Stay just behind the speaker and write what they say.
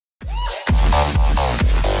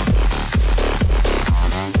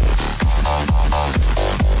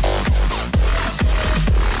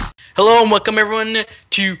Hello and welcome everyone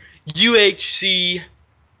to UHC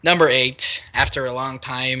number 8 after a long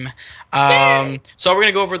time. So we're going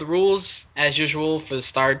to go over the rules as usual for the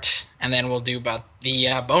start, and then we'll do about the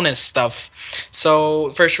bonus stuff. So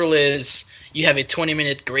the first rule is you have a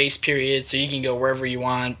 20-minute grace period, so you can go wherever you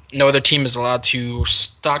want. No other team is allowed to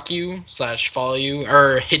stalk you / follow you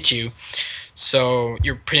or hit you, so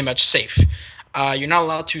you're pretty much safe. You're not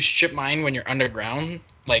allowed to strip mine when you're underground.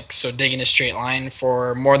 So dig in a straight line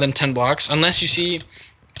for more than 10 blocks, unless you see,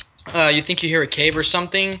 you think you hear a cave or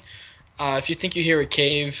something. If you think you hear a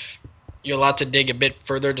cave, you're allowed to dig a bit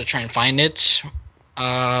further to try and find it,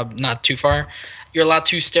 not too far. You're allowed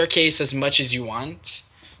to staircase as much as you want.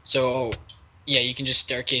 So, yeah, you can just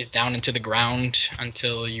staircase down into the ground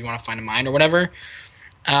until you want to find a mine or whatever.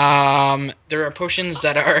 There are potions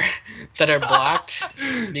that are blocked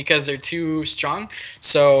because they're too strong.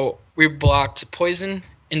 So we blocked poison,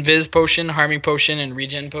 invis potion, harming potion, and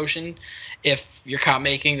regen potion. If you're caught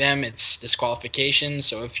making them, it's disqualification.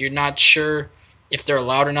 So if you're not sure if they're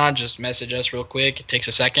allowed or not, just message us real quick. It takes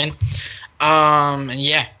a second. And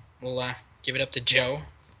yeah, we'll give it up to Joe.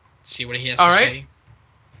 See what he has to say.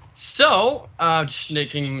 So, just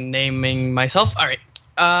naming myself. All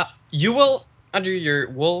right. You will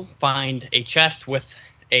will find a chest with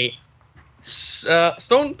a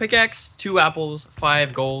stone pickaxe, 2 apples,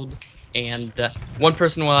 5 gold, and one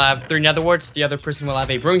person will have 3 netherwarts, the other person will have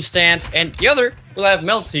a brewing stand, and the other will have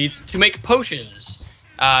melt seeds to make potions.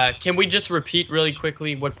 Can we just repeat really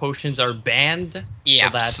quickly what potions are banned?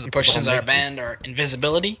 Yeah, so the potions that are banned are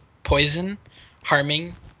invisibility, poison,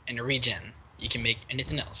 harming, and regen. You can make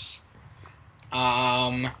anything else.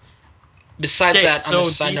 Besides that, on the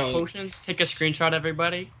side note, potions, take a screenshot,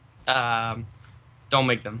 everybody. Don't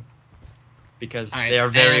make them because they are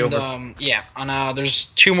very over. Yeah, there's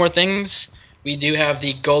 2 more things. We do have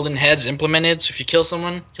the golden heads implemented, so if you kill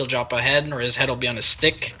someone, he'll drop a head, or his head will be on a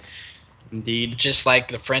stick. Indeed. Just like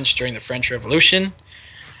the French during the French Revolution.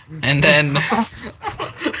 And then,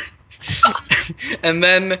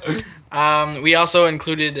 we also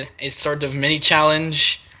included a sort of mini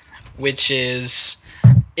challenge, which is,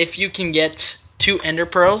 if you can get 2 ender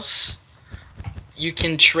pearls, you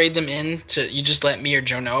can trade them in to, you just let me or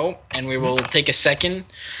Joe know, and we will take a second,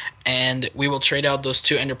 and we will trade out those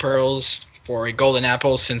 2 ender pearls for a golden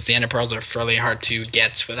apple, since the ender pearls are fairly hard to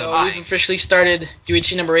get without buying. We've officially started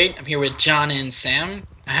UHC number 8. I'm here with John and Sam.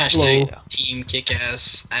 Hashtag Team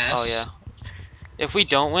Kickass Ass. Oh yeah. If we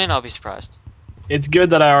don't win, I'll be surprised. It's good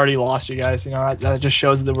that I already lost you guys. You know, that just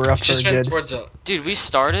shows that we're up for good. Dude, we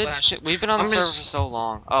started. We've been on the server for so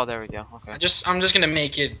long. Oh, there we go. Okay. I'm just gonna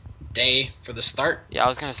make it day for the start. Yeah, I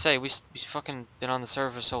was gonna say we fucking been on the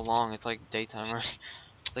server for so long. It's like daytime, right?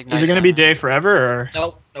 It's like Is it gonna be day forever or?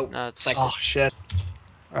 Nope. No, it's like oh shit.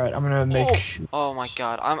 All right, I'm gonna make. Oh my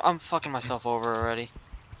god, I'm fucking myself over already.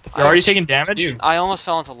 You're already taking damage? Dude. I almost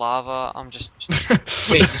fell into lava. I'm just...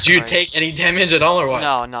 Wait, did you take any damage at all or what?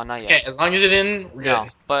 No, not yet. Okay, as long as you didn't, we're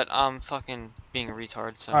good. But I'm fucking being a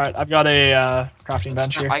retard, so... Alright, I've got a crafting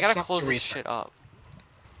bench here. I gotta close this shit up.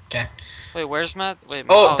 Okay. Wait, where's Matt? Wait,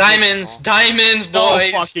 oh, diamonds! Diamonds,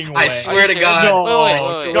 boys! No fucking way. I swear to God. No, I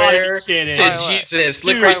swear to Jesus.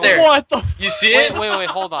 Look right there. What the You see it? Wait,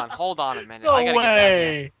 hold on a minute. No I gotta get down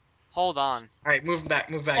here. Hold on. Alright, move back.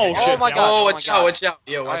 Oh, oh my god. Oh, watch out.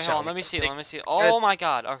 Yo, watch out. Let me see. Oh my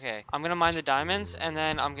god. Okay. I'm gonna mine the diamonds, and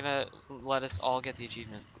then I'm gonna let us all get the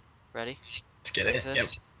achievement. Ready? Let's get it. Yep.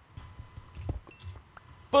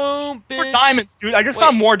 Boom, bitch. More diamonds, dude. I just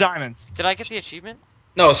found more diamonds. Did I get the achievement?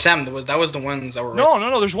 No, Sam, that was the ones that were...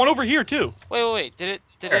 No. There's one over here, too. Wait. Did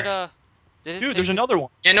it Dude, there's another one.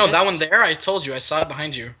 Yeah, no, that one there, I told you. I saw it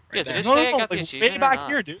behind you. Yeah, did it say I got the achievement way back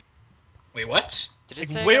here, dude. Wait, what?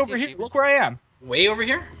 Way over here. Look where I am. Way over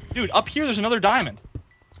here? Dude, up here there's another diamond.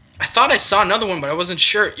 I thought I saw another one, but I wasn't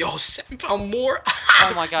sure. Yo, Sam found more.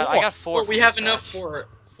 Oh my god, I got 4. Well, we have enough for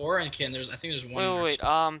 4, and I think there's 1. Wait.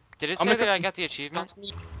 Did it say that I got the achievement?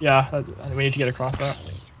 Yeah, we need to get across that.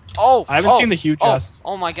 Oh! I haven't seen the huge chest.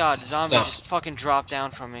 Oh my god, zombie just fucking dropped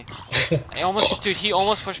down from me. Dude, he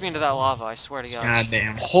almost pushed me into that lava, I swear to God. God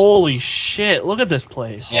damn. Holy shit, look at this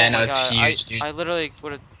place. Yeah, no, it's huge, dude. I literally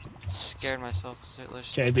would have scared myself.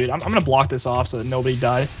 Okay, dude, I'm gonna block this off so that nobody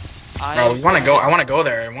dies. Bro, I wanna go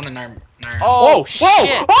there. I wanna Oh,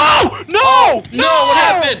 shit. Oh! No! No! What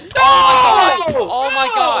happened? Oh my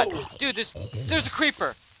god! Dude, there's a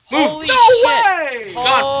creeper! Holy shit!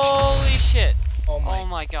 Holy shit! Oh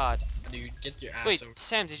my god. Dude, get your ass Wait, over.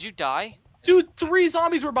 Sam, did you die? Dude, 3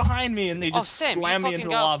 zombies were behind me and they just slammed me into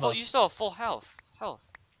the lava. You still have full health.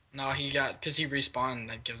 No, he got, because he respawned,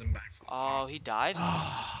 that gives him back. Oh, he died?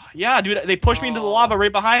 Yeah, dude, they pushed me into the lava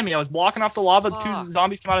right behind me. I was walking off the lava. Two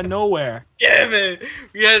zombies came out of nowhere. Damn it!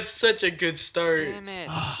 We had such a good start. Damn it.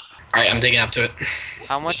 Alright, I'm digging up to it.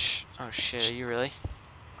 How much? Oh shit, are you really?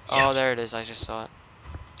 Yeah. Oh, there it is. I just saw it.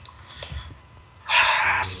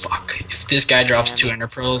 Fuck. If this guy drops 2 ender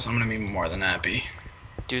pearls, I'm gonna be more than happy.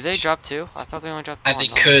 Do they drop 2? I thought they only dropped 1. They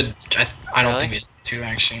could. I don't Really? think they do,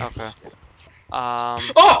 actually. Okay.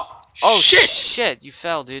 Oh! Oh shit! Shit! You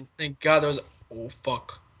fell, dude. Thank God there was. Oh,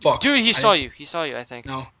 fuck. Fuck. Dude, he saw you. He saw you, I think.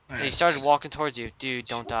 No. And he started walking towards you. Dude,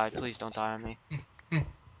 don't die. Please don't die on me.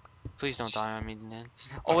 Please don't die on me, man.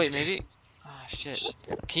 Oh, wait, maybe... Ah, shit.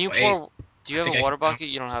 Can you pour... Do you have a water bucket?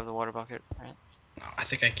 You don't have the water bucket, right? No, I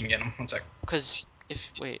think I can get him. One sec. Because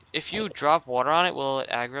if you drop water on it, will it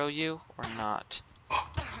aggro you or not?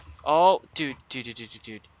 Oh, dude. Dude,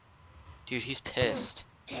 he's pissed.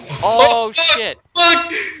 Oh, shit.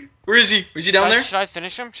 Fuck! Where is he? Is he down there? Should I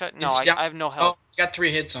finish him? No, I have no Oh, health. you got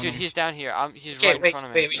 3 hits on him. Dude, he's down here. He's Okay, right in front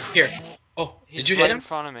of me. wait, here. Oh, He's did you right hit him? in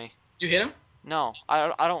front of me. Did you hit him? No,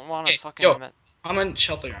 I don't want to fucking... Yo, I'm on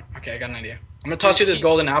shelter ground. Okay, I got an idea. I'm gonna toss you this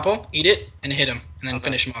golden apple, eat it, and hit him, and then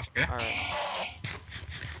finish him off, okay? Alright.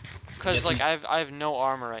 Because, like, I have no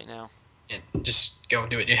armor right now. Yeah, just go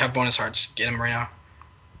do it. You have bonus hearts. Get him right now.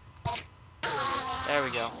 There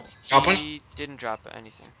we go. Drop one? He didn't drop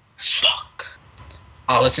anything. Fuck.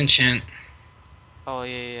 Oh, let's enchant. Oh,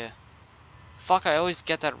 yeah. Fuck, I always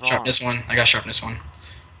get that wrong. Sharpness 1. I got sharpness 1.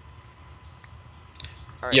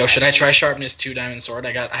 Right, Yo, should I try sharpness 2 diamond sword?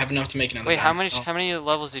 I have enough to make another. Wait, how diamond. many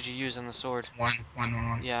levels did you use on the sword? One.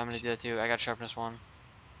 Yeah, I'm gonna do that too. I got sharpness 1.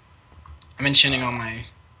 I'm enchanting all my.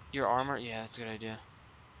 Your armor? Yeah, that's a good idea.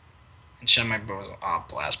 Enchant my bow. Oh,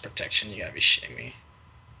 blast protection. You gotta be shitting me.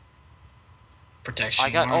 Protection.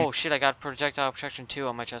 I got. 1. Oh shit! I got projectile protection 2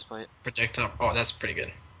 on my chestplate. Projectile. Oh, that's pretty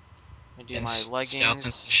good. I do And my skeleton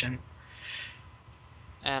leggings, edition.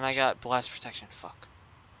 and I got blast protection. Fuck.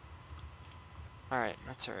 All right,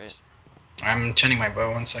 that's alright. I'm enchanting my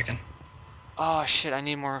bow. 1 second. Oh shit! I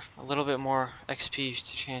need a little bit more XP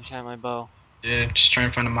to enchant my bow. Yeah, just try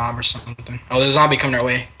and find a mob or something. Oh, there's a zombie coming our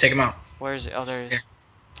way. Take him out. Where is it? Oh, there it is. Here.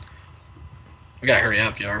 We gotta hurry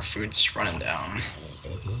up, yo. Our food's running down.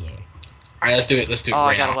 Alright, let's do it. Let's do it Oh,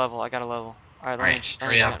 right I got now. a level. I got a level. Alright, let me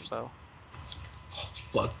hurry up. enchant bow.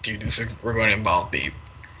 Fuck, dude. We're going in balls deep.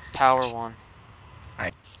 Power 1.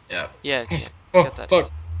 Yeah. Yeah. Oh, Get that.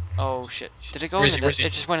 fuck. Oh shit! Did it go Where in is the he? Where's nether? he?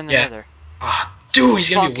 It just went in the Yeah. nether. Ah, dude, he's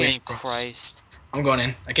gonna be Fucking waiting for us. Christ! I'm going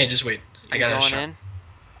in. I can't just wait. I You're gotta going shot. in.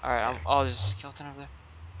 All right. Oh, there's a skeleton over there.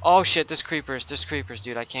 Oh shit! There's creepers. There's creepers,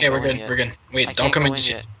 dude. I can't. Okay, go we're good. in yet. We're good. Wait, I don't can't come go in in just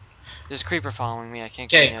yet. There's a creeper following me. I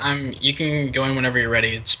can't go in Okay, yet. you can go in whenever you're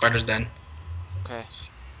ready. It's spider's den. Okay.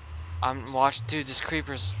 I'm watching. Dude, this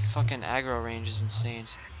creeper's fucking aggro range is insane.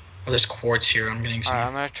 Oh, there's quartz here. I'm getting some. Alright,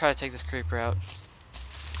 I'm gonna try to take this creeper out.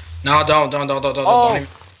 No, don't Oh! don't even.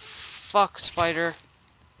 Fuck, spider.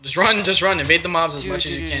 Just run. Evade the mobs as Dude, much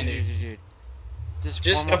as you can, dude.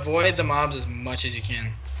 Just one more- avoid the mobs as much as you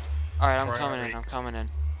can. Alright, I'm Before I coming in. already- I'm coming in.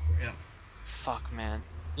 Yeah. Fuck, man.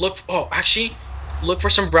 Look. Oh, actually, look for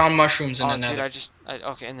some brown mushrooms in Oh, the dude, nether.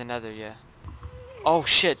 okay, in the nether, yeah. Oh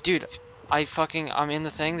shit, dude. I'm in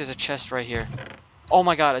the thing. There's a chest right here. Oh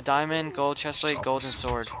my god, a diamond, gold chestplate, golden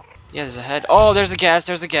sword. Yeah, there's a head. Oh, there's a ghast.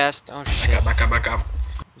 Oh shit. Back up.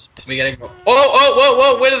 We gotta go.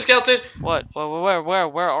 Whoa! Wait a skeleton. What? Where are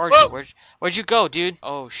Whoa! you? Where'd you go, dude?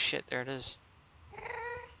 Oh shit, there it is.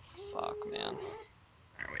 Fuck, man.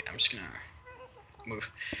 Alright, wait. I'm just gonna move.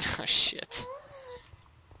 Oh shit.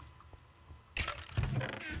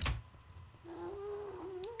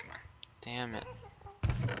 Come on. Damn it.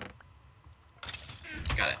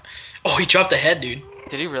 Got it. Oh, he dropped a head, dude.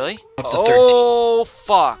 Did he really? Up to 13. Oh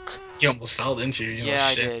fuck. You almost fell, didn't you? You Yeah,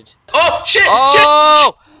 I shit. did. Oh shit!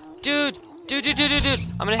 Oh! Dude! I'm gonna hit him.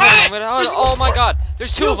 Oh my god!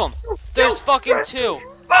 There's 2 of them! There's fucking 2!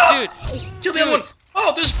 Dude! Kill the other one!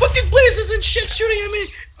 Oh, there's fucking blazes and shit shooting at me!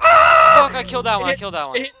 Ah! Fuck, I killed that one.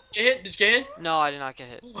 Get hit? Just get hit? No, I did not get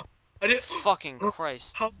hit. I didn't. Fucking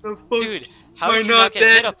Christ. How the fuck? Dude, how am I did you not not get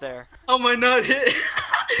dead? hit up there? How am I not hit?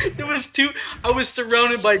 There was 2. I was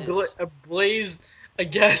surrounded by a blaze, a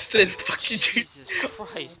ghast, and fucking dude. Jesus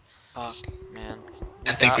Christ. Fuck, man.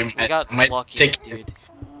 I think we got might lucky, take dude.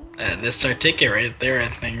 That's our ticket right there, I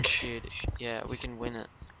think. Dude, yeah, we can win it.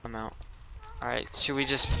 I'm out. Alright, should we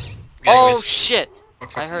just... gotta go Oh with- shit!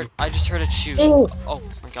 Fuck, I just heard it shoot. Oh! Oh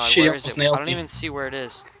my god, Shit, where you is almost it? I nailed don't me. even see where it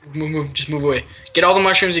is. Move, just move away. Get all the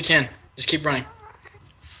mushrooms you can. Just keep running.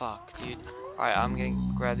 Fuck, dude. Alright, I'm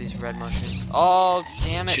gonna grab these red mushrooms. Oh,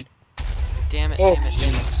 damn it. Shoot. Damn it, Oh,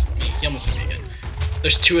 damn it. he almost hit me again.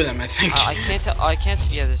 There's 2 of them, I think. I can't tell. I can't.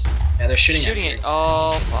 Yeah, there's yeah, they're shooting shooting at it. me.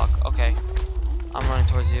 Oh, fuck. Okay. I'm running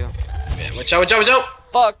towards you. Yeah, watch out, watch out, watch out!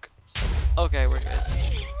 Fuck! Okay, we're good.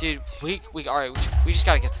 Dude, alright, we just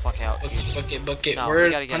gotta get the fuck out. Book it. No, Where, we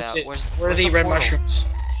gotta get out. Where are the red portal? mushrooms?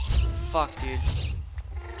 Fuck, dude.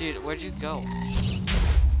 Dude, where'd you go?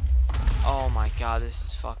 Oh my god, this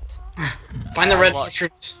is fucked. Find the red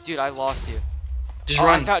mushrooms. Dude, I lost you. Just Oh,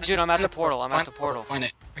 run. dude, I'm at the portal. I'm at the portal. Find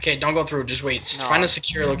it. Okay, don't go through. Just wait. No. Find a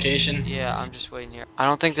secure location. Yeah, I'm just waiting here. I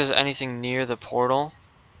don't think there's anything near the portal.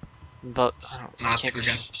 But I think we're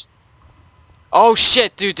gonna. Oh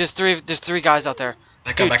shit, dude! There's three guys out there.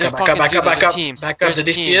 Back Dude, up, there's back up, back up, fucking- back up, dude, back up. there's Did a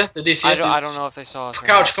they see team. us? Did they see us? I don't know if they saw us. Or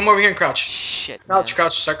Crouch. not. Come over here and crouch. Shit, Crouch, man.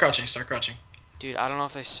 crouch. Start crouching. Start crouching. Dude, I don't know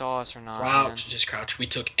if they saw us or not. Crouch. Man. Just crouch. We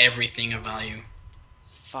took everything of value.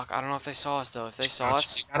 Fuck, I don't know if they saw us though. If they saw Crouch.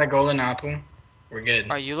 us. Got a golden apple. We're good.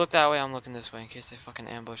 Alright, you look that way. I'm looking this way in case they fucking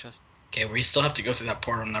ambush us. Okay, we still have to go through that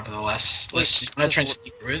portal nevertheless. Let's Wait, try and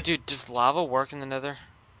sneak through it. Dude, does lava work in the Nether?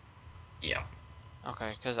 Yeah.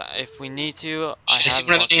 Okay, because if we need to, I see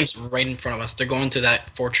one of the names right in front of us. They're going to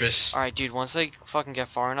that fortress. Alright, dude, once they fucking get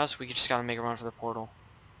far enough, we just gotta make a run for the portal.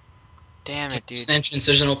 Damn it, There's dude. an entrance.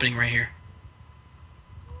 There's an opening right here.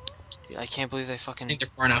 Dude, I can't believe they I fucking... think they're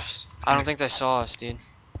far enough. I don't think they saw us, dude.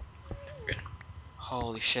 Good.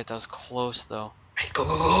 Holy shit, that was close, though. Go,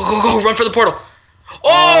 go, go, go, go, go! Run for the portal!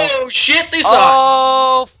 Oh, shit! They saw us!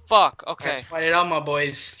 Oh, fuck. Okay. Let's fight it out, my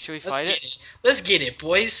boys. Should we Let's fight get it? Let's get it,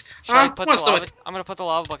 boys. Should I Huh? put Come the on, lava... I'm gonna put the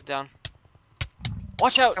lava bucket down.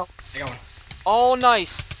 Watch out! I got one. Oh,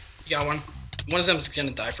 nice. You got one. One of them is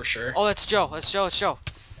gonna die for sure. Oh, that's Joe. That's Joe. It's Joe.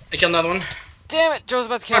 I killed another one. Damn it! Joe's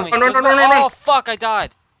about to kill Run, me. run, run, Joe's run, about- run, run, Oh, run. fuck, I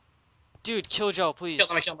died. Dude, kill Joe, please.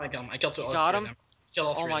 I killed him. I killed all Got three him? of them. Killed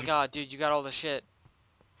all three Oh of my them. god, dude, you got all the shit.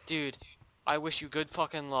 Dude, I wish you good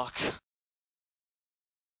fucking luck.